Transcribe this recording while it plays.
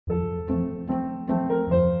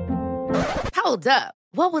Hold up.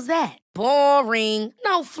 What was that? Boring.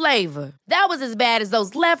 No flavor. That was as bad as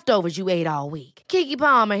those leftovers you ate all week. Keke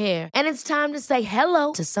Palmer here, and it's time to say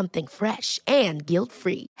hello to something fresh and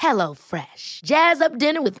guilt-free. Hello Fresh. Jazz up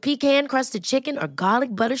dinner with pecan-crusted chicken or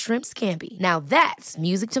garlic butter shrimp scampi. Now that's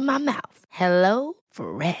music to my mouth. Hello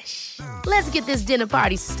Fresh. Let's get this dinner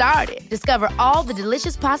party started. Discover all the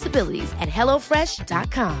delicious possibilities at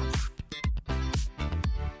hellofresh.com.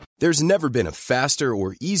 There's never been a faster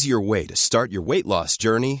or easier way to start your weight loss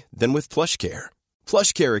journey than with PlushCare.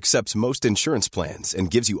 PlushCare accepts most insurance plans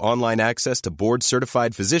and gives you online access to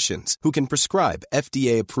board-certified physicians who can prescribe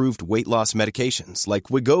FDA-approved weight loss medications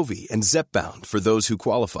like Wegovy and Zepbound for those who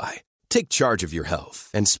qualify. Take charge of your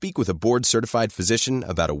health and speak with a board-certified physician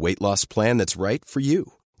about a weight loss plan that's right for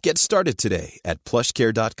you. Get started today at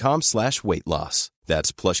plushcare.com/weight loss.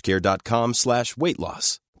 That's plushcare.com/weight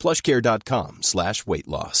loss. plushcare.com/weight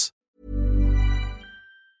loss.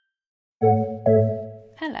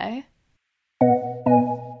 Hello.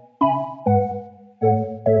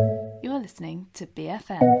 You're listening to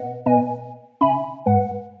BFM.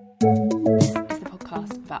 This is the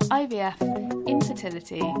podcast about IVF,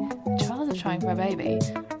 infertility, the trials of trying for a baby,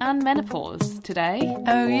 and menopause today.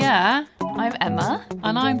 Oh yeah, I'm Emma.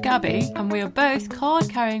 and I'm Gabby, and we are both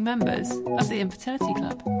card-carrying members of the Infertility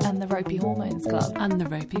Club. And the Ropey Hormones Club. And the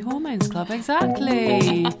Ropey Hormones Club,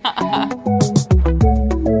 exactly.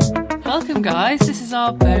 Welcome guys, this is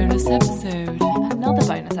our bonus episode. Another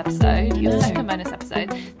bonus episode, your know. second bonus episode.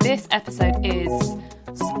 This episode is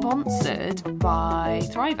sponsored by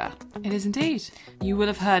Thriver. It is indeed. You will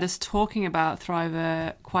have heard us talking about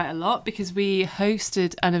Thriver quite a lot because we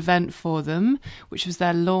hosted an event for them, which was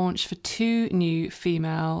their launch for 2 new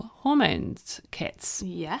female hormones kits.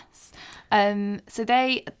 Yes. So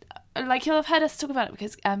they, like you'll have heard us talk about it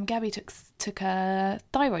because Gabby took a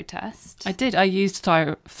thyroid test. I did. I used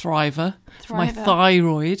Thriver for my Thriver.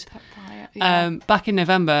 thyroid. Yeah. Back in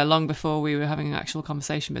November, long before we were having an actual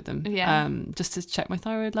conversation with them, Yeah. just to check my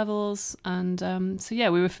thyroid levels, and so yeah,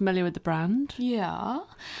 we were familiar with the brand. Yeah.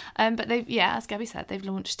 But they've, as Gabby said, they've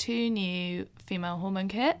launched 2 new female hormone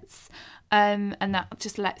kits. And that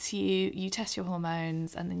just lets you test your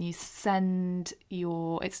hormones and then you send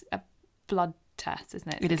it's a blood test, isn't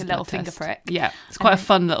it? It's It like is a little blood finger test. prick. Yeah, it's quite a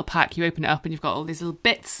fun little pack. You open it up and you've got all these little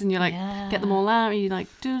bits, and you like Yeah. get them all out, and you like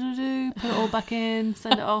do put it all back in,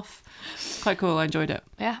 send it off. It's quite cool. I enjoyed it.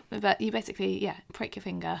 Yeah, but you basically, prick your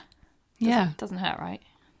finger. Doesn't hurt, right?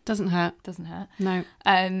 Doesn't hurt. Doesn't hurt. No.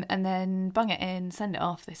 And then bung it in, send it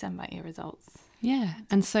off. They send back your results. Yeah,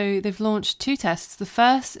 and so they've launched 2 tests. The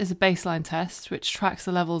first is a baseline test, which tracks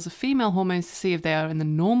the levels of female hormones to see if they are in the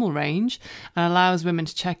normal range and allows women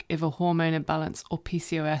to check if a hormone imbalance or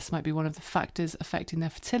PCOS might be one of the factors affecting their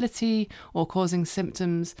fertility or causing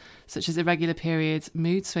symptoms such as irregular periods,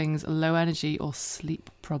 mood swings, low energy, or sleep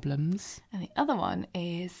problems. And the other one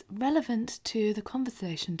is relevant to the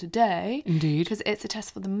conversation today. Indeed. Because it's a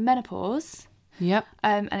test for the menopause. Yep.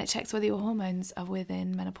 And it checks whether your hormones are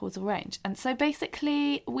within menopausal range. And so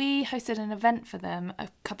basically, we hosted an event for them a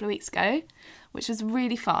couple of weeks ago, which was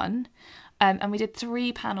really fun. And we did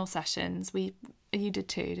 3 panel sessions. You did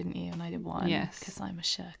 2, didn't you? And I did 1. Yes. Because I'm a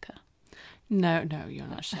shirker. No, you're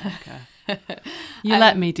not Sharka. You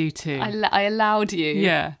let me do 2. I allowed you.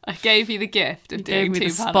 Yeah. I gave you the gift of You doing gave me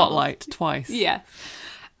 2 the panels. spotlight twice. Yeah.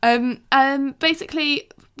 Basically,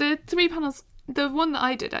 the 3 panels, the one that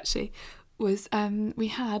I did actually was we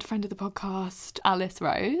had friend of the podcast Alice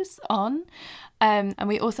Rose on, and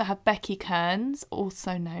we also had Becky Kearns,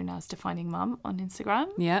 also known as Defining Mum, on Instagram.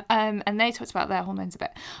 Yeah. And they talked about their hormones a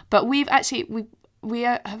bit, but we've actually we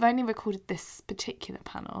have only recorded this particular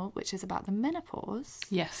panel, which is about the menopause.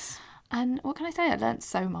 Yes. And what can I say? I learnt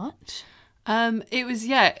so much. It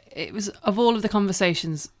was of all of the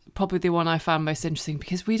conversations, probably the one I found most interesting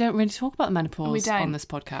because we don't really talk about menopause on this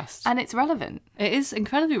podcast. And it's relevant. It is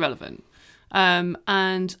incredibly relevant.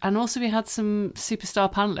 And also we had some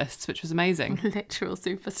superstar panellists, which was amazing. Literal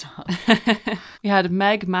superstar. We had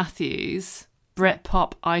Meg Matthews,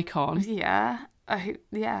 Britpop icon. Yeah. I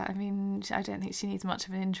mean, I don't think she needs much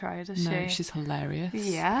of an intro, does she? No, she's hilarious.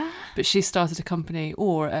 Yeah. But she started a company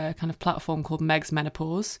or a kind of platform called Meg's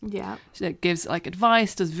Menopause. Yeah. That gives like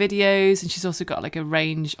advice, does videos, and she's also got like a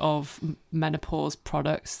range of menopause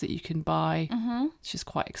products that you can buy. Mm-hmm. She's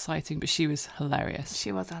quite exciting, but she was hilarious.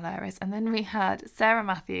 She was hilarious. And then we had Sarah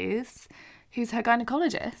Matthews, who's her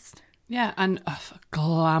gynecologist. Yeah, and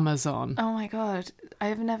glamazon. Oh my God. I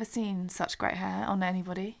have never seen such great hair on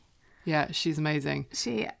anybody. Yeah, she's amazing.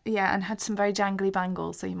 And had some very jangly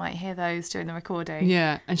bangles, so you might hear those during the recording.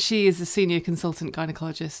 Yeah, and she is a senior consultant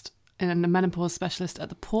gynecologist and a menopause specialist at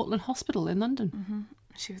the Portland Hospital in London.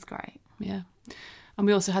 She was great. Yeah. And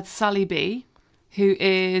we also had Sally B, who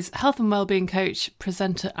is health and wellbeing coach,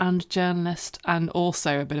 presenter and journalist, and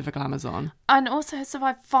also a bit of a glamazon. And also has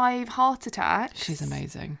survived 5 heart attacks. She's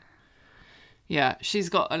amazing. Yeah, she's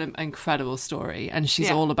got an incredible story, and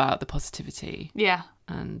she's all about the positivity. Yeah.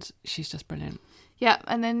 And she's just brilliant. Yeah,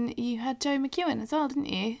 and then you had Joe McEwen as well, didn't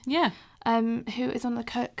you? Yeah. Who is one of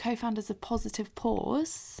the co-founders of Positive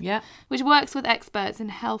Pause. Yeah. Which works with experts in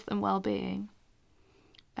health and wellbeing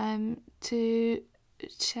to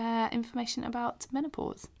share information about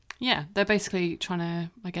menopause. Yeah, they're basically trying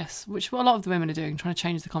to, I guess, which a lot of the women are doing, trying to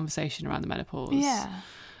change the conversation around the menopause. Yeah.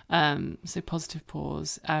 So Positive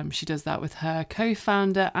Pause. She does that with her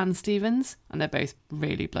co-founder, Anne Stevens, and they're both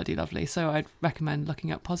really bloody lovely. So I'd recommend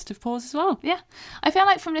looking up Positive Pause as well. Yeah. I feel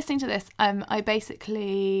like from listening to this, I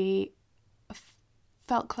basically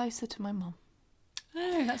felt closer to my mum.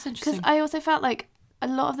 Oh, that's interesting. Because I also felt like a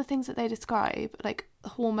lot of the things that they describe, like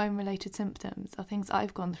hormone-related symptoms, are things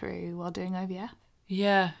I've gone through while doing IVF.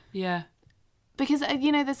 Yeah, yeah. Because,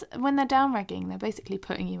 there's when they're down-regging, they're basically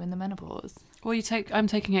putting you in the menopause. Well, I'm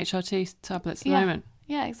taking HRT tablets at the moment.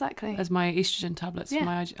 Yeah, exactly. As my estrogen tablets for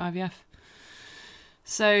my IVF.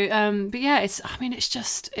 So, but yeah, it's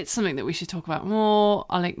something that we should talk about more.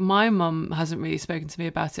 My mum hasn't really spoken to me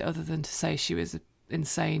about it other than to say she was an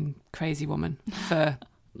insane, crazy woman for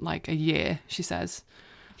like a year, she says.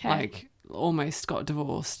 Okay. Like almost got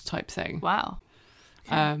divorced type thing. Wow.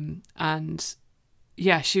 Okay. And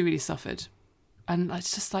yeah, she really suffered. And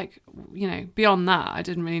it's just like, beyond that, I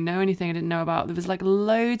didn't really know anything. I didn't know about, there was like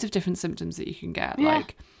loads of different symptoms that you can get,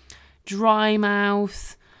 like dry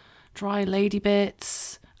mouth, dry lady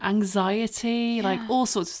bits, anxiety, like all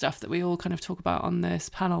sorts of stuff that we all kind of talk about on this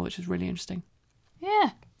panel, which is really interesting.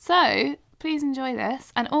 Yeah. So please enjoy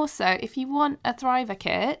this. And also, if you want a Thriver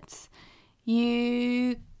kit,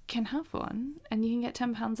 you can have one and you can get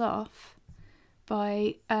 £10 off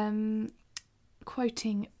by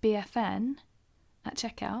quoting BFN at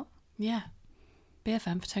checkout. Yeah.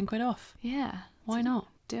 BFN for 10 quid off. Yeah. Why not?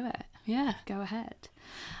 Do it. Yeah. Go ahead.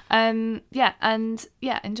 Enjoy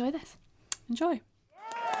this. Enjoy.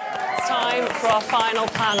 It's time for our final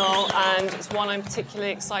panel, and it's one I'm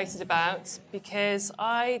particularly excited about because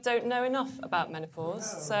I don't know enough about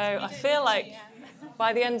menopause, so I feel like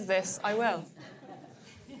by the end of this I will.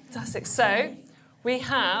 Fantastic. So we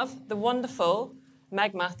have the wonderful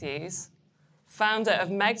Meg Matthews, founder of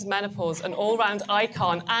Meg's Menopause, an all-round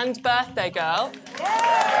icon and birthday girl.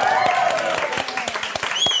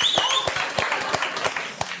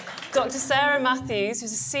 Dr. Sarah Matthews,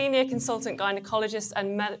 who's a senior consultant gynaecologist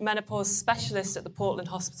and menopause specialist at the Portland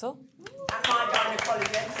Hospital. And my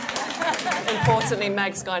gynaecologist. Importantly,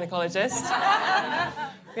 Meg's gynaecologist.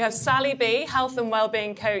 We have Sally B, health and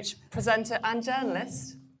wellbeing coach, presenter and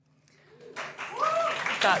journalist.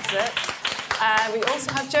 That's it. We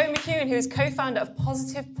also have Joe McEwen, who is co-founder of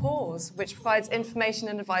Positive Pause, which provides information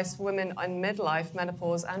and advice for women on midlife,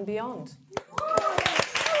 menopause and beyond.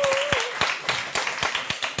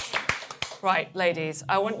 Right, ladies,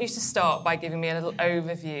 I want you to start by giving me a little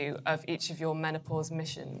overview of each of your menopause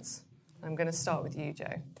missions. I'm going to start with you,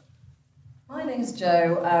 Joe. My name's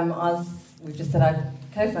Jo. As we've just said, I'm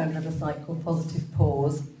co-founder of a site called Positive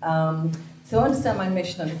Pause. So I understand my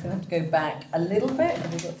mission. I'm just going to have to go back a little bit.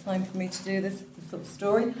 Have you got time for me to do this sort of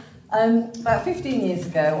story? About 15 years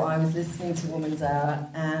ago, I was listening to Woman's Hour,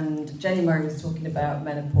 and Jenny Murray was talking about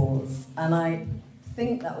menopause. And I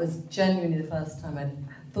think that was genuinely the first time I'd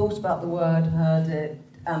thought about the word, heard it,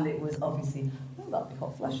 and it was obviously, that'll be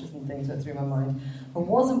hot flushes and things went through my mind. I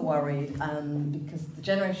wasn't worried because the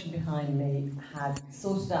generation behind me had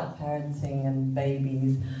sorted out parenting and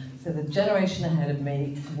babies, so the generation ahead of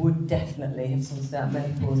me would definitely have sorted out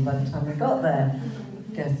menopause by the time I got there.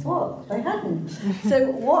 Guess what? They hadn't.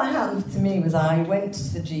 So what happened to me was I went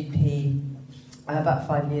to the GP about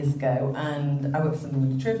 5 years ago, and I worked with something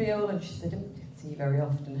really trivial, and she said, I don't see you very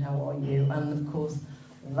often, how are you? And of course,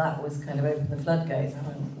 that was kind of opened the floodgates. I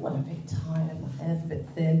went, well, I'm a bit tired, my hair's a bit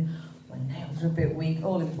thin, my nails are a bit weak,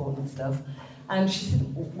 all important stuff. And she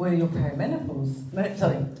said, well, you're you're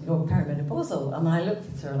perimenopausal. And I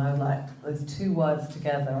looked at her and I was like, those two words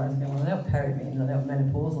together, I was going, well, I know what peri means, I know what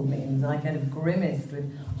menopausal means. And I kind of grimaced with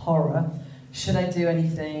horror. Should I do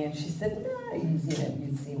anything? And she said, no, you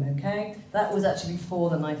seem okay. That was actually before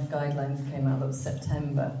the NICE guidelines came out, that was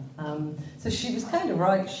September. So she was kind of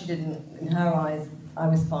right, she didn't, in her eyes, I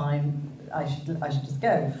was fine, I should just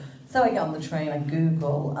go. So I get on the train, I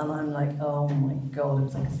Google, and I'm like, oh my God, it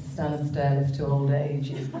was like a stand stair lift to old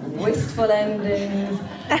age. It's wistful endings,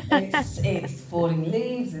 it's falling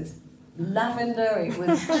leaves, it's lavender, it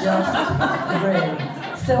was just grim.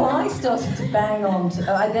 So I started to bang on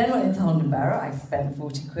to... I then went into Holland & Barrett. I spent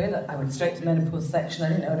 40 quid. I went straight to the menopause section. I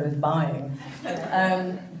didn't know what I was buying.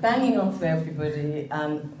 Banging on to everybody.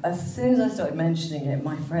 And as soon as I started mentioning it,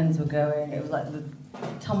 my friends were going... It was like the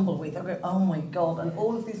tumbleweed. They were going, oh my God. And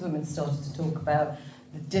all of these women started to talk about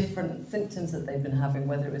the different symptoms that they've been having,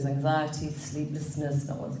 whether it was anxiety, sleeplessness,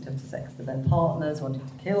 not wanting to have sex with their partners, wanting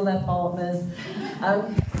to kill their partners.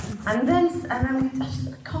 And then I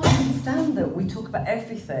can't understand that we talk about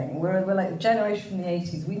everything. We're like a generation from the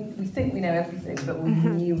 80s. We think we know everything, but we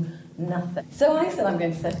knew nothing. So I said I'm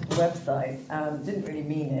going to set up a website. Didn't really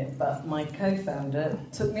mean it, but my co-founder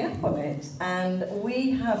took me up on it. And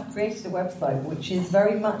we have created a website which is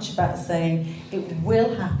very much about saying it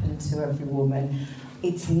will happen to every woman.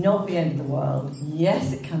 It's not the end of the world.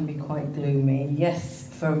 Yes, it can be quite gloomy. Yes,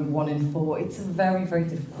 for 1 in 4, it's a very, very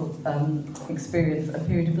difficult experience, a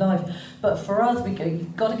period of life. But for us,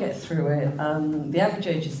 you've got to get through it. The average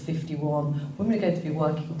age is 51. Women are going to be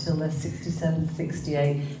working until they're 67,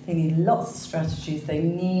 68. They need lots of strategies. They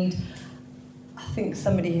need... I think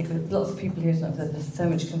lots of people here tonight said there's so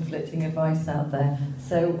much conflicting advice out there.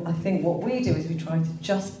 So I think what we do is we try to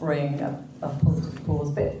just bring a positive pause,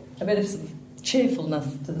 a bit of sort of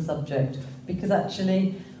cheerfulness to the subject, because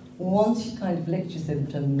actually once you kind of licked your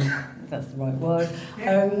symptoms, if that's the right word,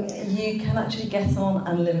 you can actually get on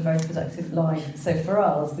and live a very productive life. So for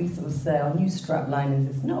us, we sort of say our new strapline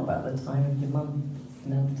is it's not about the time of your month, it's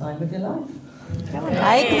now the time of your life. I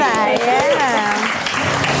like that, yeah.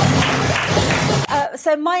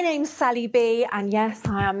 So my name's Sally B, and yes,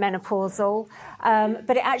 I am menopausal,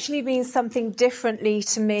 but it actually means something differently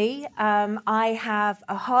to me. I have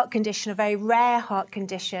a heart condition, a very rare heart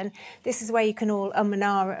condition. This is where you can all and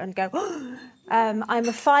ah and go, I'm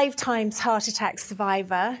a 5 times heart attack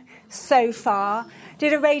survivor so far.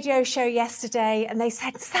 Did a radio show yesterday and they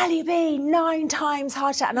said, Sally B, 9 times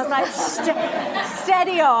heart attack. And I was like,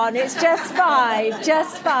 steady on, it's just 5,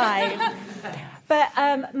 just 5.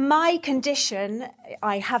 But my condition,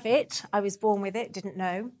 I have it. I was born with it, didn't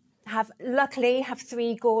know. Luckily have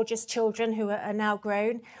 3 gorgeous children who are now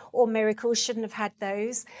grown. All miracles, shouldn't have had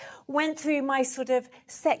those. Went through my sort of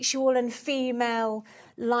sexual and female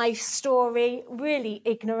life story, really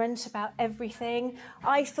ignorant about everything.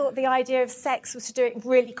 I thought the idea of sex was to do it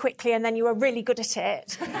really quickly and then you were really good at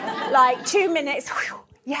it. Like 2 minutes, whew,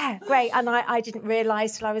 yeah, great. And I didn't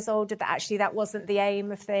realise till I was older that actually that wasn't the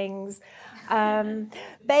aim of things.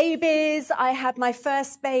 Babies, I had my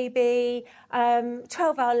first baby,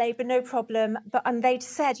 12-hour labour, no problem. And they'd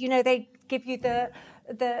said, they give you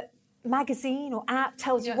the magazine or app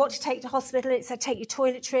tells you what to take to hospital. It said take your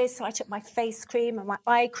toiletries, so I took my face cream and my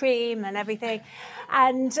eye cream and everything.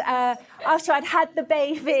 And after I'd had the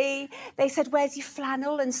baby, they said, where's your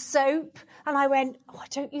flannel and soap? And I went, I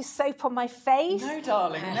don't use soap on my face. No,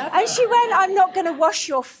 darling, never. And she went, I'm not going to wash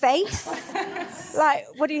your face. Like,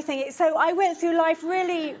 what do you think? So I went through life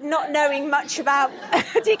really not knowing much about...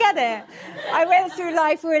 Do you get it? I went through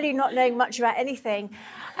life really not knowing much about anything.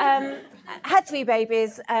 Had 3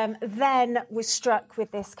 babies, then was struck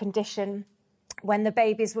with this condition. When the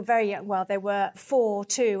babies were very young, well, they were 4,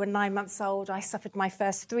 2 and 9 months old, I suffered my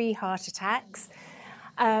first 3 heart attacks.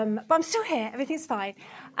 But I'm still here, everything's fine.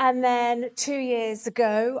 And then 2 years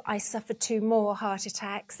ago, I suffered 2 more heart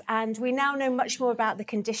attacks. And we now know much more about the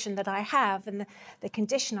condition that I have. And the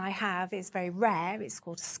condition I have is very rare. It's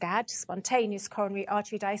called SCAD, spontaneous coronary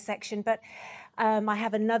artery dissection. But I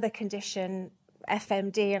have another condition,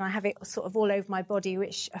 FMD, and I have it sort of all over my body,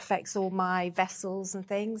 which affects all my vessels and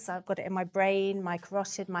things. I've got it in my brain, my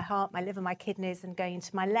carotid, my heart, my liver, my kidneys, and going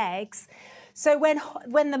into my legs. So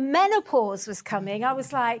when the menopause was coming, I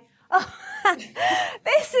was like, oh,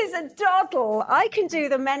 this is a doddle. I can do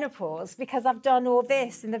the menopause because I've done all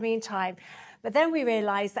this in the meantime. But then we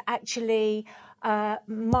realised that actually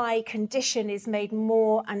my condition is made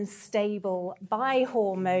more unstable by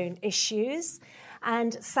hormone issues.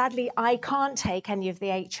 And sadly, I can't take any of the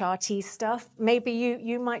HRT stuff. Maybe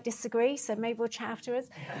you might disagree, so maybe we'll chat afterwards.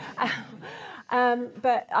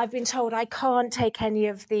 But I've been told I can't take any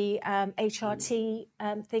of the HRT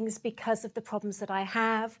things because of the problems that I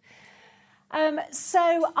have.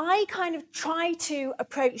 So I kind of try to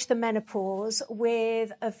approach the menopause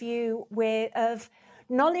with a view of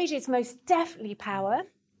knowledge is most definitely power.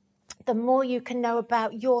 The more you can know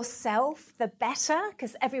about yourself, the better,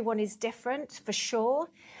 because everyone is different, for sure.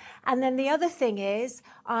 And then the other thing is,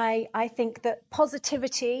 I think that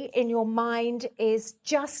positivity in your mind is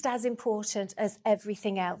just as important as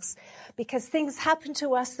everything else, because things happen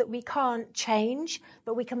to us that we can't change,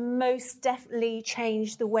 but we can most definitely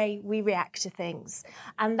change the way we react to things.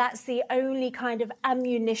 And that's the only kind of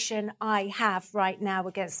ammunition I have right now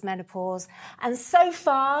against menopause. And so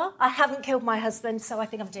far, I haven't killed my husband, so I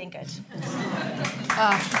think I'm doing good.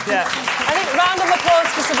 Yeah. I think round of applause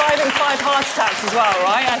for surviving 5 heart attacks as well,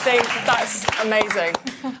 right? I think that's amazing.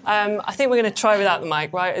 I think we're going to try without the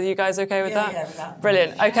mic, right? Are you guys okay with that? Yeah, without.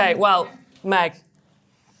 Brilliant. Okay, well, Meg,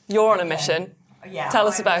 you're on a mission. Yeah, Tell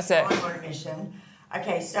us about it. I'm on a mission.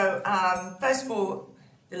 Okay, so first of all,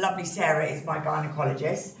 the lovely Sarah is my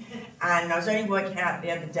gynaecologist, and I was only working out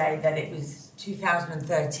the other day that it was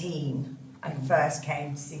 2013 I first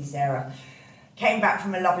came to see Sarah. Came back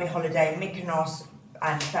from a lovely holiday in Mykonos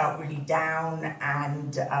and felt really down,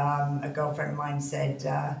 and a girlfriend of mine said,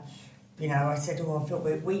 I said, I feel a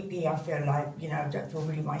bit weepy, I feel like, I don't feel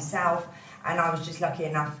really myself, and I was just lucky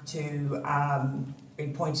enough to be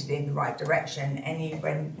pointed in the right direction. And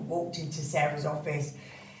when walked into Sarah's office,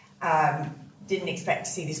 didn't expect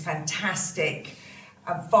to see this fantastic,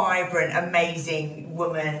 vibrant, amazing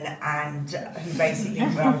woman, and who basically,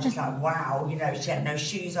 I was just like, wow, she had no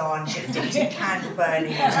shoes on, she had a candle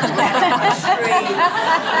burning, she was on my street,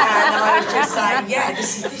 and I was just like, yeah,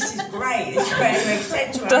 this is great, this is great. Anyway,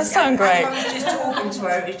 said to her, does sound great. I was just talking to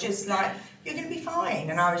her, it was just like, you're going to be fine.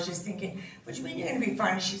 And I was just thinking, what do you mean you're going to be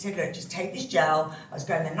fine? And she said, look, just take this gel. I was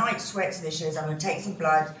going the night sweats, and she says, I'm going to take some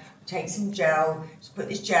blood, take some gel, just put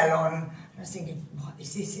this gel on. And I was thinking, what,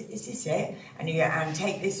 is this it? Is this it? And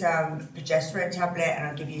take this progesterone tablet, and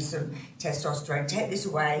I'll give you some testosterone. Take this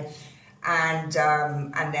away, and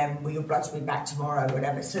then your bloods will be back tomorrow, or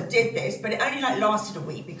whatever. So did this, but it only lasted a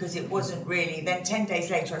week, because it wasn't really. Then 10 days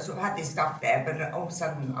later, I sort of had this stuff there, but all of a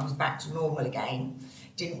sudden I was back to normal again.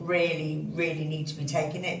 Didn't really need to be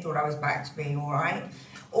taking it. Thought I was back to being all right.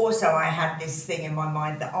 Also, I had this thing in my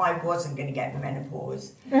mind that I wasn't going to get the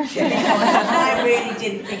menopause. I really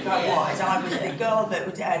didn't think I was. I was the girl that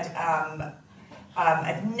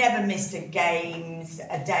had never missed a games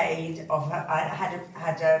a day. I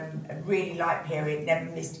had a really light period. Never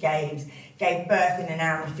missed games. Gave birth in an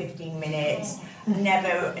hour and 15 minutes.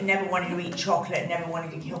 Never wanted to eat chocolate. Never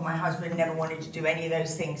wanted to kill my husband. Never wanted to do any of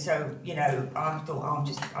those things. So I thought,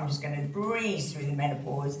 I'm just going to breeze through the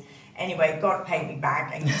menopause. Anyway, God paid me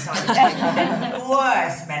back and decided to take the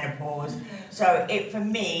worst menopause. So for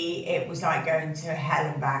me, it was like going to hell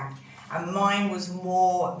and back. And mine was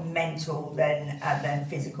more mental than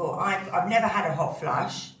physical. I've never had a hot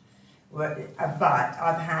flush, but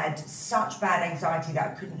I've had such bad anxiety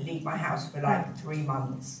that I couldn't leave my house for 3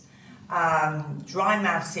 months. Dry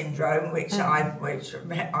mouth syndrome, which I went to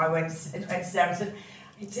Sarah and said,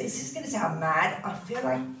 it's just going to sound mad. I feel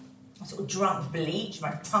like I sort of drunk bleach.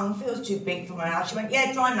 My tongue feels too big for my mouth. She went,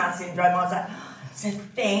 yeah, dry mouth syndrome. I was like, it's a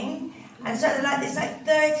thing. And so there's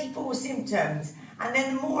 34 symptoms. And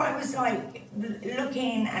then the more I was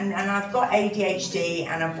looking, and I've got ADHD,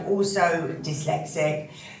 and I'm also dyslexic.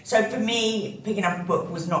 So for me, picking up a book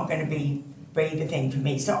was not going to be the thing for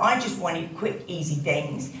me. So I just wanted quick, easy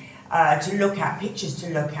things to look at, pictures to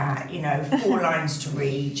look at, 4 lines to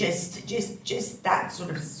read, just that sort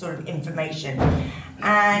of information.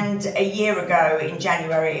 And a year ago in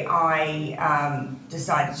January, I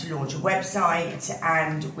decided to launch a website,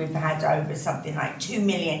 and we've had over something like 2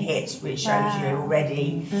 million hits, which shows you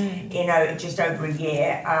already, just over a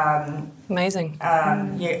year. Amazing.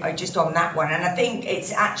 Just on that one. And I think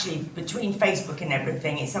it's actually, between Facebook and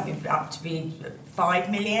everything, it's something up to be 5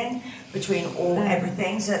 million between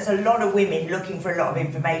everything. So it's a lot of women looking for a lot of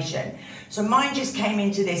information. So mine just came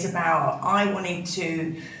into this about, I wanted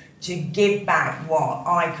to give back what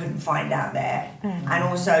I couldn't find out there. And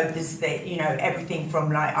also there's everything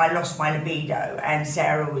from I lost my libido, and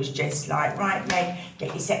Sarah was just like, right, Meg, get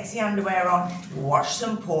your sexy underwear on, watch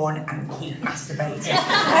some porn and keep masturbating.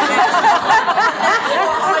 That's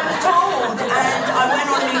what I was told, and I went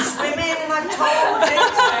on new swimming and I told it.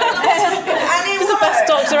 And it was the best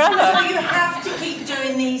doctor ever. So you have to keep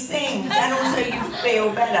doing these things, and also you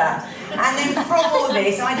feel better. And then from all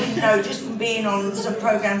this, I didn't know, just from being on some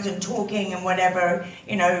programs and talking and whatever,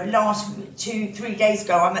 last 2-3 days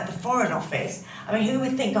ago, I'm at the Foreign Office. I mean, who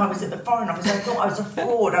would think I was at the Foreign Office? I thought I was a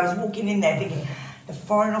fraud. I was walking in there thinking, the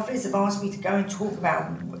Foreign Office have asked me to go and talk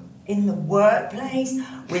about in the workplace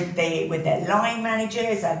with their line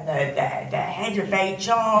managers and the head of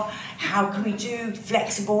HR, how can we do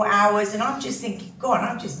flexible hours? And I'm just thinking, God,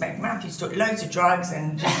 I'm just Meg Matthews, took loads of drugs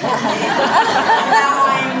and just and now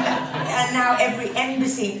I'm and now every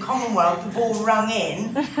embassy and Commonwealth have all rung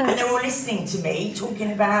in, and they're all listening to me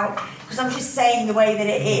talking about, because I'm just saying the way that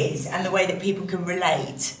it is and the way that people can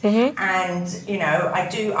relate. And you know,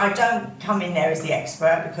 I don't come in there as the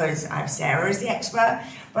expert because I have Sarah as the expert,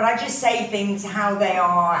 but I just say things how they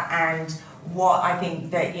are and what I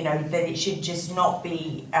think that, you know, that it should just not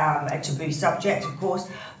be a taboo subject, of course,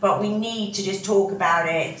 but we need to just talk about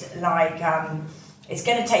it like it's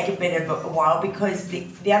going to take a bit of a while, because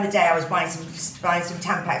the other day I was buying some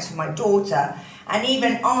Tampax for my daughter, and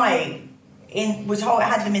even I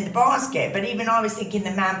had them in the basket, but even I was thinking,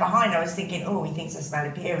 the man behind, I was thinking, oh, he thinks I smell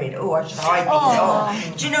a period, oh, I should hide these,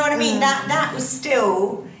 oh. Do you know what I mean? That was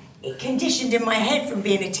still conditioned in my head from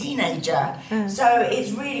being a teenager. So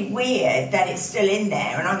it's really weird that it's still in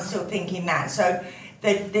there, and I'm still thinking that. So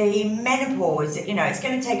the menopause, you know, it's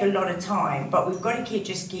going to take a lot of time, but we've got to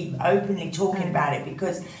keep openly talking about it,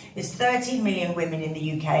 because there's 13 million women in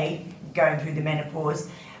the UK going through the menopause.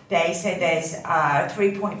 They say there's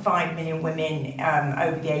 3.5 million women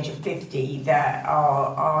over the age of 50 that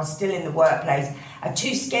are still in the workplace, are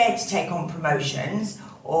too scared to take on promotions,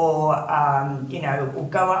 or you know, or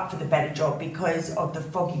go up for the better job because of the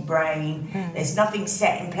foggy brain. There's nothing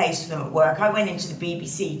set in place for them at work. I went into the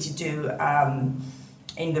BBC to do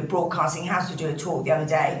in the broadcasting house to do a talk the other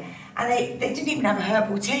day, and they didn't even have a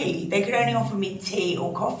herbal tea. They could only offer me tea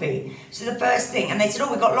or coffee. So the first thing, and they said,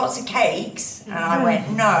 oh, we've got lots of cakes, and I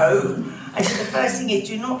went, no. I said, the first thing is,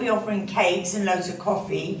 do not be offering cakes and loads of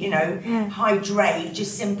coffee, you know, hydrate,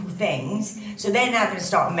 just simple things. So they're now going to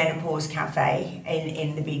start a menopause cafe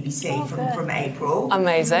in the BBC from April.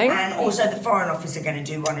 Amazing. And also the Foreign Office are going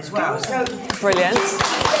to do one as well. So brilliant.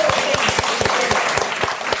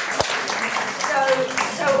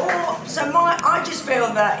 I just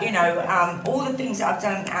feel that, you know, all the things that I've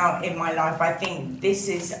done out in my life, I think this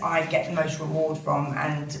is, I get the most reward from,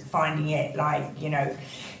 and finding it like, you know,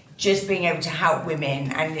 just being able to help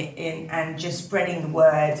women and just spreading the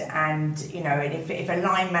word. And, you know, and if a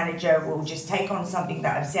line manager will just take on something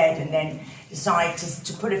that I've said and then decide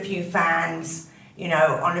to put a few fans, you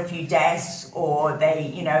know, on a few desks, or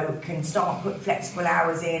they, you know, can start put flexible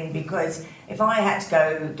hours in, because if I had to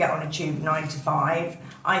go get on a tube 9 to 5,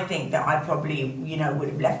 I think that I probably, you know, would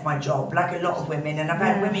have left my job, like a lot of women. And I've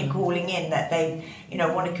had women calling in that they, you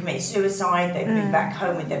know, want to commit suicide. They've moved back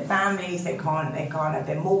home with their families. They can't have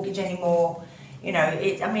their mortgage anymore. You know,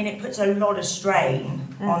 it puts a lot of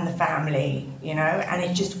strain on the family, you know, and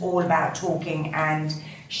it's just all about talking and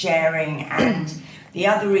sharing. And the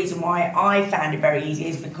other reason why I found it very easy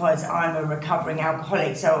is because I'm a recovering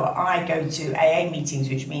alcoholic, so I go to AA meetings,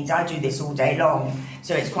 which means I do this all day long,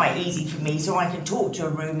 so it's quite easy for me, so I can talk to a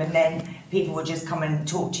room and then people will just come and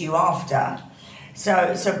talk to you after.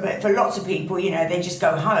 So but for lots of people, you know, they just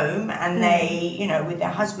go home and they, you know, with their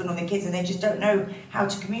husband or their kids, and they just don't know how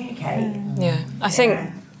to communicate. Yeah, I think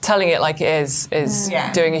telling it like it is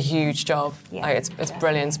doing a huge job. Yeah. Like it's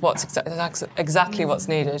brilliant. What's exactly what's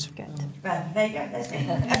needed. Good. Well, there you go, that's me.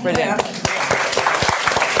 Brilliant.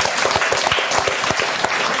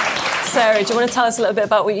 Sarah, do you want to tell us a little bit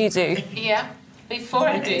about what you do? Yeah, before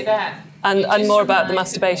I do that. And more about the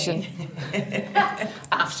masturbation.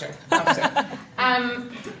 After.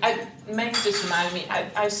 Meg just reminded me,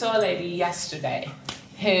 I saw a lady yesterday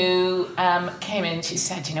who came in. She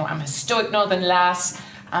said, you know, I'm a stoic northern lass,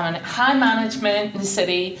 I'm in high management in the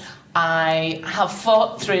city, I have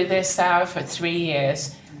fought through this hour for 3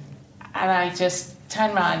 years. And I just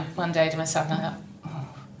turned around one day to myself and I thought, oh,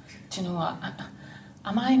 do you know what?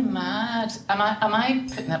 Am I mad? Am I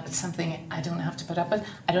putting up with something I don't have to put up with?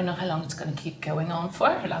 I don't know how long it's going to keep going on for.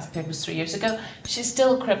 Her last period was 3 years ago. She's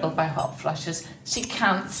still crippled by hot flushes. She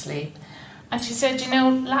can't sleep. And she said, you know,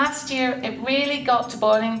 last year it really got to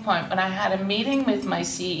boiling point when I had a meeting with my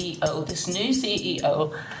CEO, this new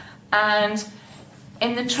CEO, and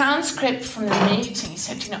in the transcript from the meeting, he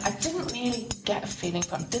said, you know, I didn't really get a feeling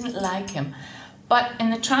for him, didn't like him. But in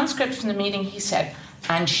the transcript from the meeting, he said,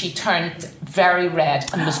 and she turned very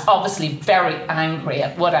red and was obviously very angry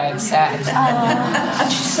at what I had said.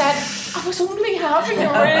 And she said, I was only having a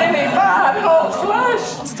really bad hot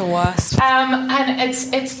flush. That's the worst. And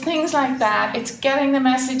it's things like that. It's getting the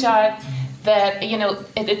message out that, you know,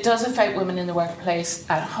 it does affect women in the workplace,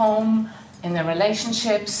 at home, in their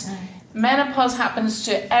relationships. Menopause happens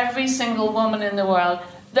to every single woman in the world.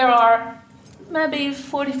 There are maybe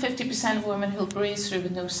 40-50% of women who'll breeze through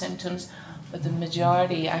with no symptoms, but the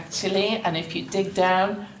majority actually, and if you dig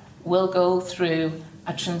down, will go through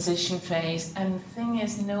a transition phase. And the thing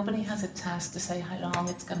is, nobody has a task to say how long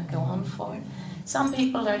it's going to go on for. Some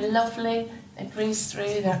people are lovely, they breeze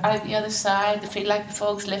through, they're out the other side, they feel like the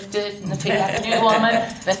fog's lifted, and they feel like a new woman.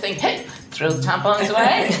 They think, hey, throw the tampons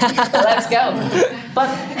away, let's go.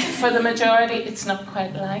 But for the majority, it's not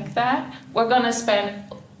quite like that. We're going to spend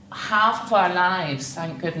half of our lives,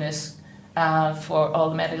 thank goodness, for all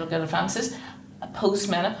the medical advances,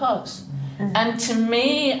 post-menopause. And to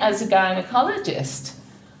me, as a gynecologist,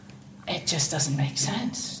 it just doesn't make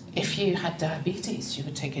sense. If you had diabetes, you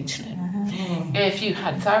would take insulin. If you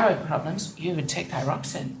had thyroid problems, you would take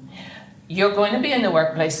thyroxine. You're going to be in the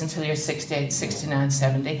workplace until you're 68, 69,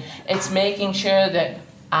 70. It's making sure that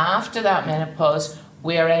after that menopause,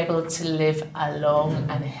 we are able to live a long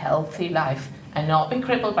and healthy life and not be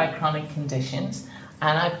crippled by chronic conditions.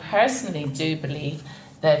 And I personally do believe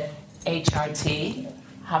that HRT,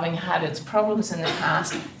 having had its problems in the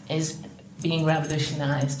past, is being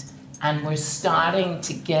revolutionised. And we're starting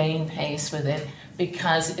to gain pace with it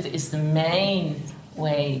because it is the main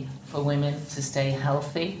way for women to stay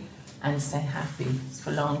healthy and stay happy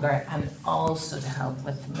for longer, and also to help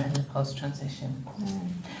with the menopause transition.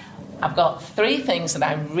 I've got 3 things that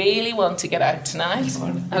I really want to get out tonight,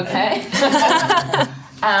 okay?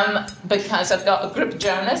 Because I've got a group of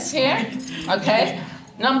journalists here, okay?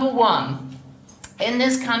 Number 1, in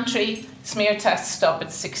this country, smear tests stop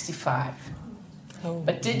at 65.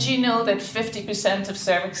 But did you know that 50% of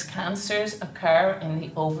cervix cancers occur in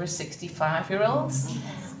the over 65-year-olds?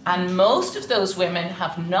 And most of those women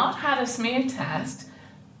have not had a smear test,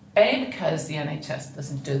 A, because the NHS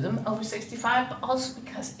doesn't do them over 65, but also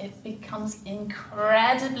because it becomes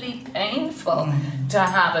incredibly painful to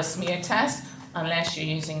have a smear test unless you're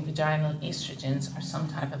using vaginal estrogens or some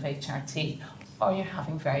type of HRT, or you're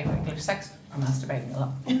having very regular sex or masturbating a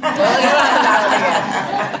lot.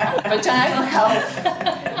 Vaginal health.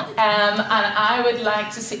 And I would like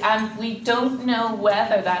to see, and we don't know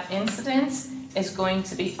whether that incidence is going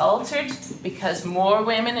to be altered because more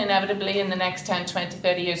women inevitably in the next 10, 20,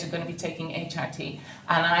 30 years are going to be taking HRT.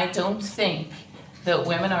 And I don't think that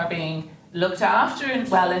women are being looked after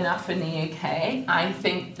well enough in the UK. I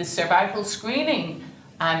think the cervical screening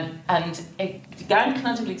and a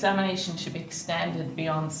gynecological examination should be extended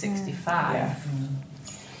beyond 65.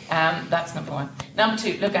 That's number 1. Number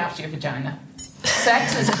 2, look after your vagina.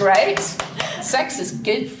 Sex is great. Sex is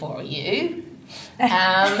good for you.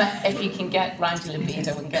 If you can get round to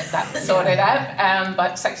libido and get that sorted out.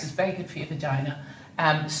 But sex is very good for your vagina.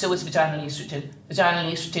 So is vaginal estrogen.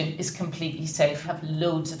 Vaginal estrogen is completely safe. I have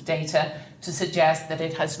loads of data to suggest that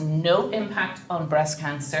it has no impact on breast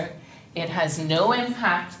cancer. It has no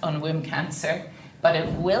impact on womb cancer, but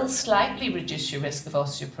it will slightly reduce your risk of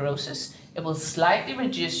osteoporosis. It will slightly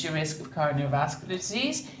reduce your risk of cardiovascular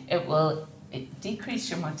disease. It will decrease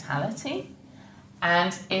your mortality.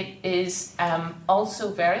 And it is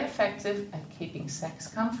also very effective at keeping sex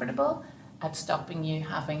comfortable, at stopping you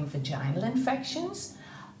having vaginal infections,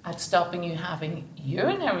 at stopping you having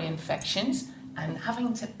urinary infections, and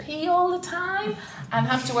having to pee all the time, and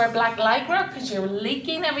have to wear black lycra because you're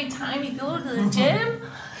leaking every time you go to the gym.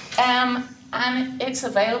 And it's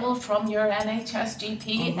available from your NHS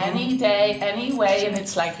GP any day, any way, and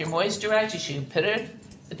it's like your moisturiser. You should put it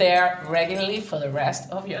there regularly for the rest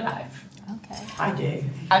of your life. Okay. I do.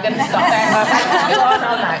 I'm going to stop there. Go on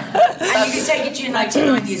all night. And you can take it to your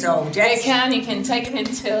 99 years old, yes? You can take it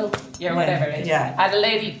until you're whatever age. Yeah. I had a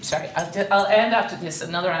lady, sorry, I'll end after this,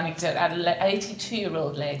 another anecdote. I had an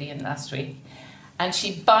 82-year-old lady in last week, and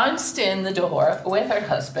she bounced in the door with her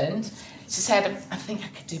husband. She said, I think I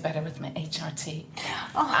could do better with my HRT.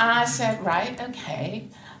 Oh. And I said, right, okay.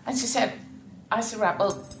 And she said, right,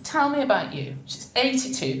 well, tell me about you. She's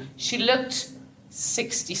 82. She looked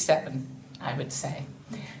 67, I would say.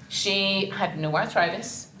 She had no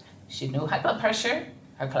arthritis. She had no high blood pressure.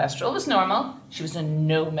 Her cholesterol was normal. She was on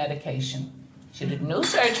no medication. She did no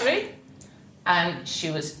surgery. And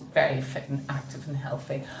she was very fit and active and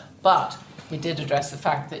healthy. But we did address the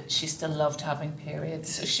fact that she still loved having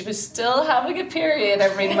periods. So she was still having a period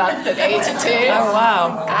every month at 82. Oh,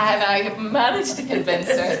 wow. And I managed to convince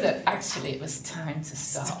her that actually it was time to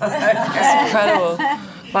stop. That's incredible.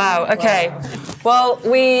 Wow, okay. Wow.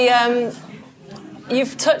 Well,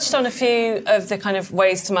 you've touched on a few of the kind of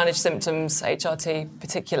ways to manage symptoms, HRT in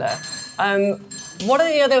particular. What are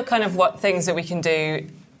the other kind of things that we can do?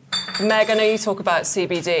 Meg, I know you talk about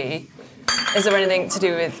CBD. Is there anything to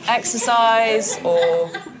do with exercise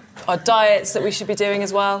or our diets that we should be doing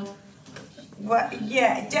as well? Well,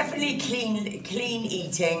 yeah, definitely clean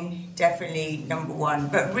eating, definitely number 1.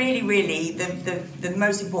 But really, the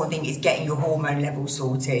most important thing is getting your hormone level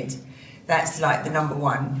sorted. That's like the number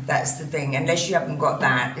one. That's the thing. Unless you haven't got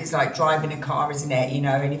that, it's like driving a car, isn't it? You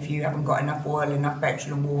know, and if you haven't got enough oil, enough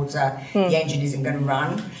petrol and water, the engine isn't going to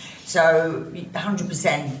run. So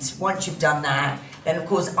 100%, once you've done that, then of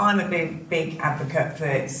course I'm a big advocate for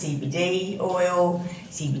CBD oil,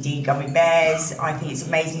 CBD gummy bears. I think it's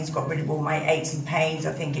amazing. It's got rid of all my aches and pains.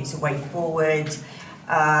 I think it's a way forward.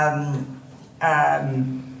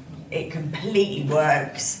 It completely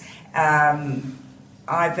works.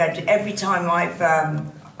 I've had, every time I've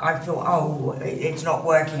thought, oh, it's not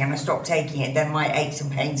working, and I stop taking it, then my aches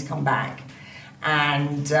and pains come back.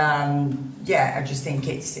 And I just think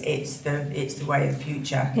it's the way of the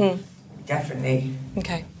future. Definitely.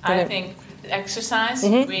 Okay. I think exercise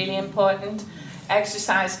really important.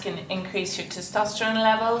 Exercise can increase your testosterone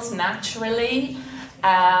levels naturally.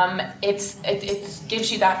 It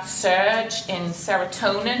gives you that surge in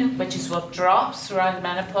serotonin, which is what drops around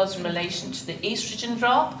menopause in relation to the estrogen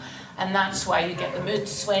drop, and that's why you get the mood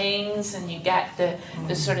swings and you get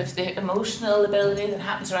the sort of the emotional ability that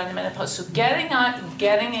happens around the menopause. So getting out and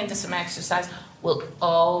getting into some exercise will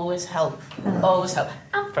always help, and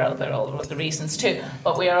for all the reasons too.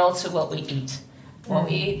 But we are also what we eat. What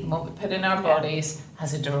we eat and what we put in our bodies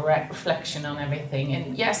has a direct reflection on everything.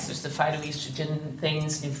 And yes, there's the phytoestrogen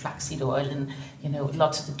things, new flaxseed oil, and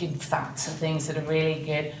lots of the good fats and things that are really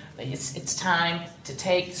good. But it's time to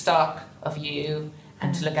take stock of you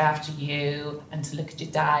and to look after you and to look at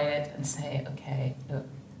your diet and say, okay, look,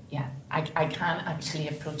 I can actually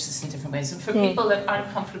approach this in different ways. And for people that aren't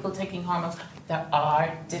comfortable taking hormones, there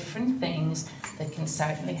are different things that can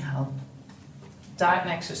certainly help. Diet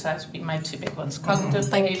and exercise would be my two big ones.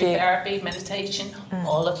 Cognitive behavior therapy, meditation,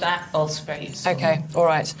 all of that, also very useful. Okay, all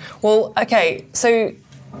right. Well, okay, so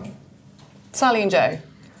Sally and Joe,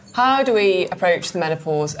 how do we approach the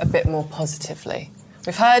menopause a bit more positively?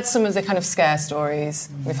 We've heard some of the kind of scare stories.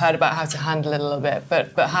 We've heard about how to handle it a little bit,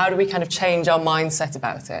 but how do we kind of change our mindset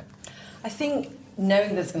about it? I think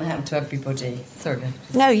knowing that's going to happen to everybody. Sorry.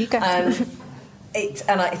 No, you go. And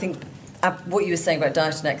I think what you were saying about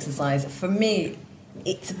diet and exercise, for me,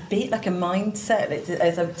 it's a bit like a mindset.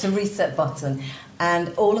 It's a reset button.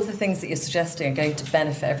 And all of the things that you're suggesting are going to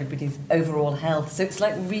benefit everybody's overall health. So it's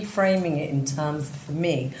like reframing it in terms of, for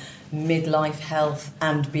me, midlife health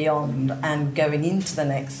and beyond, and going into the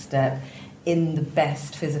next step in the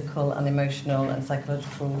best physical and emotional and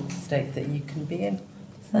psychological state that you can be in.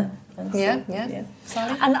 So, yeah.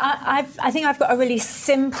 Sorry? And I think I've got a really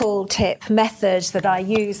simple method that I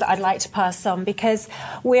use that I'd like to pass on, because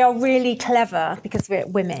we are really clever, because we're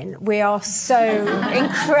women. We are so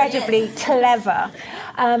incredibly clever,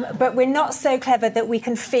 but we're not so clever that we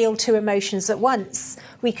can feel two emotions at once.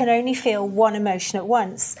 We can only feel one emotion at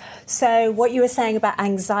once. So what you were saying about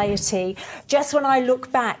anxiety, just when I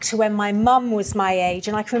look back to when my mum was my age,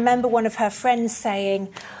 and I can remember one of her friends saying,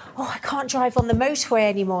 oh, I can't drive on the motorway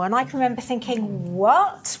anymore. And I can remember thinking,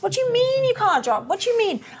 what? What do you mean you can't drive? What do you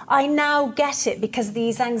mean? I now get it, because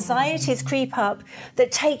these anxieties creep up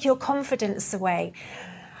that take your confidence away.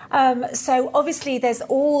 So obviously there's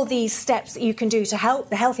all these steps that you can do to help: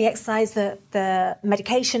 the healthy exercise, the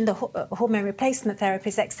medication, the hormone replacement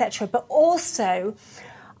therapies, etc. But also,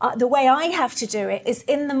 the way I have to do it is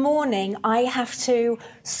in the morning, I have to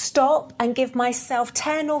stop and give myself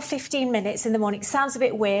 10 or 15 minutes in the morning. It sounds a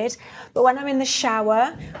bit weird, but when I'm in the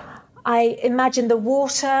shower, I imagine the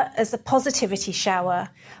water as a positivity shower,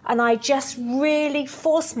 and I just really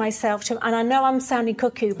force myself to, and I know I'm sounding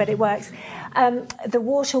cuckoo, but it works, the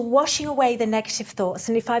water washing away the negative thoughts.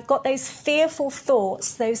 And if I've got those fearful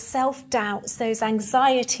thoughts, those self-doubts, those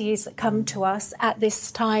anxieties that come to us at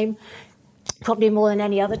this time, probably more than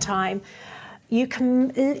any other time, you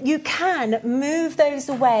can move those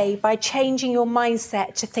away by changing your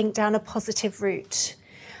mindset to think down a positive route.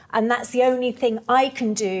 And that's the only thing I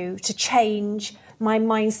can do to change my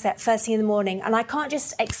mindset first thing in the morning. And I can't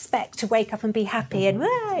just expect to wake up and be happy and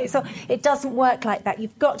so it doesn't work like that.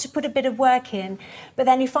 You've got to put a bit of work in. But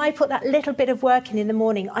then if I put that little bit of work in the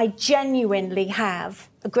morning, I genuinely have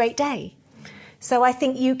a great day. So I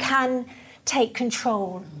think you can take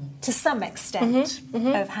control to some extent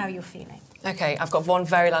of how you're feeling. Okay, I've got one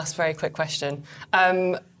very quick question.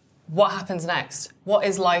 What happens next? What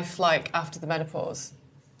is life like after the menopause?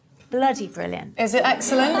 Bloody brilliant. Is it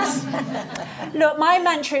excellent? Look, my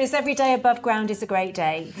mantra is every day above ground is a great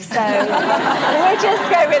day. So we'll just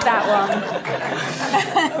go with that one.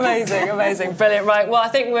 Amazing. Brilliant. Right, well, I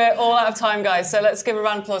think we're all out of time, guys. So let's give a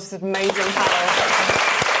round of applause to this amazing panel.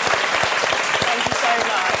 Thank you so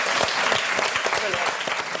much.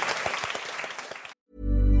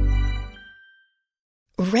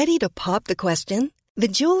 Brilliant. Ready to pop the question? The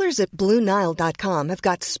jewelers at BlueNile.com have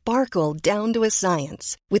got sparkle down to a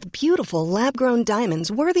science with beautiful lab-grown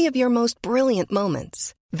diamonds worthy of your most brilliant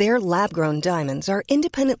moments. Their lab-grown diamonds are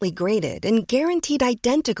independently graded and guaranteed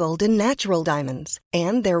identical to natural diamonds,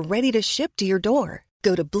 and they're ready to ship to your door.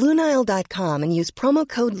 Go to BlueNile.com and use promo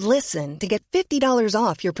code LISTEN to get $50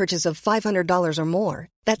 off your purchase of $500 or more.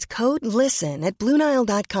 That's code LISTEN at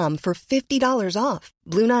BlueNile.com for $50 off.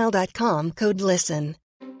 BlueNile.com, code LISTEN.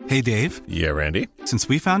 Hey, Dave. Yeah, Randy. Since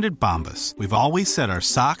we founded Bombas, we've always said our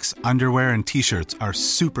socks, underwear, and T-shirts are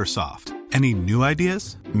super soft. Any new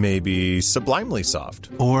ideas? Maybe sublimely soft.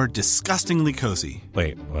 Or disgustingly cozy.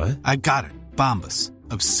 Wait, what? I got it. Bombas.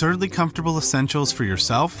 Absurdly comfortable essentials for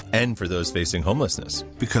yourself and for those facing homelessness.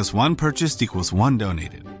 Because one purchased equals one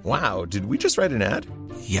donated. Wow, did we just write an ad?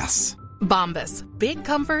 Yes. Bombas. Big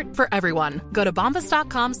comfort for everyone. Go to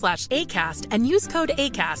bombas.com/ACAST and use code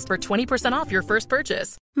ACAST for 20% off your first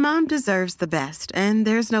purchase. Mom deserves the best, and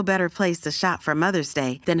there's no better place to shop for Mother's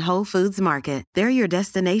Day than Whole Foods Market. They're your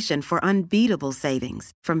destination for unbeatable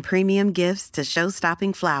savings, from premium gifts to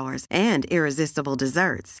show-stopping flowers and irresistible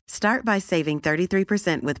desserts. Start by saving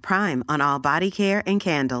 33% with Prime on all body care and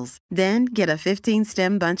candles. Then get a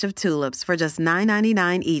 15-stem bunch of tulips for just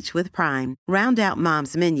 $9.99 each with Prime. Round out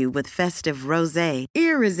Mom's menu with festive rosé,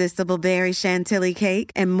 irresistible berry chantilly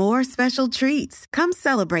cake, and more special treats. Come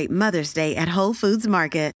celebrate Mother's Day at Whole Foods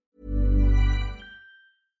Market.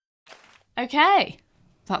 Okay.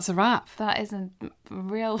 That's a wrap. That isn't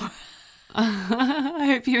real. I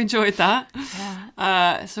hope you enjoyed that.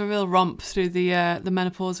 Yeah. It's a real romp through the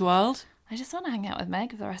menopause world. I just want to hang out with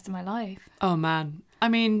Meg for the rest of my life. Oh, man. I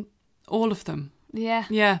mean, all of them. Yeah.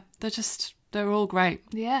 Yeah. They're all great.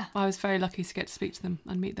 Yeah. I was very lucky to get to speak to them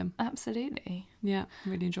and meet them. Absolutely. Yeah.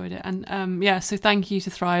 Really enjoyed it. And so thank you to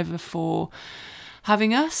Thriver for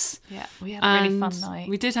having us. Yeah. We had a really fun night.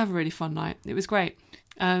 We did have a really fun night. It was great.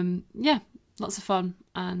 Lots of fun.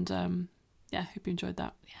 And hope you enjoyed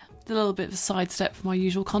that. Yeah. It's a little bit of a sidestep from our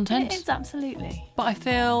usual content. It is, absolutely. But I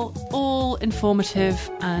feel all informative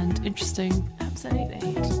and interesting.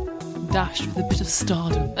 Absolutely. Dashed with a bit of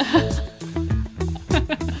stardom.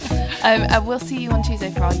 We'll see you on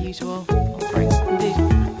Tuesday for our usual offering. Indeed.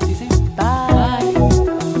 See you soon. Bye.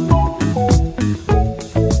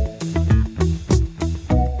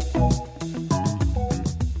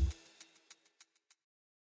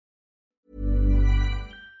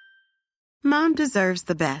 Mom deserves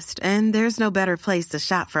the best, and there's no better place to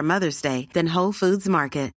shop for Mother's Day than Whole Foods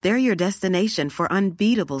Market. They're your destination for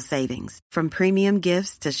unbeatable savings, from premium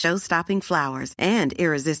gifts to show-stopping flowers and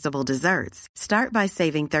irresistible desserts. Start by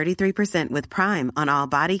saving 33% with Prime on all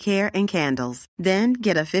body care and candles. Then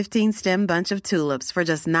get a 15-stem bunch of tulips for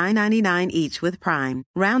just $9.99 each with Prime.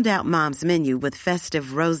 Round out Mom's menu with festive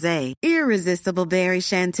rosé, irresistible berry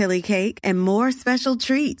chantilly cake, and more special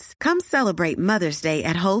treats. Come celebrate Mother's Day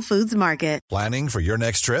at Whole Foods Market. Planning for your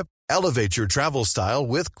next trip? Elevate your travel style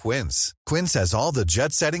with Quince. Quince has all the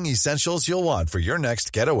jet-setting essentials you'll want for your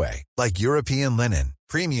next getaway, like European linen,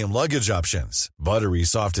 premium luggage options, buttery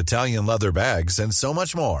soft Italian leather bags, and so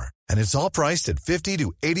much more. And it's all priced at 50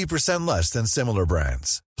 to 80% less than similar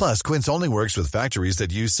brands. Plus, Quince only works with factories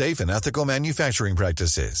that use safe and ethical manufacturing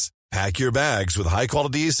practices. Pack your bags with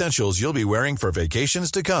high-quality essentials you'll be wearing for vacations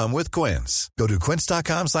to come with Quince. Go to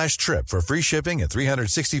quince.com/trip for free shipping and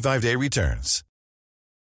 365-day returns.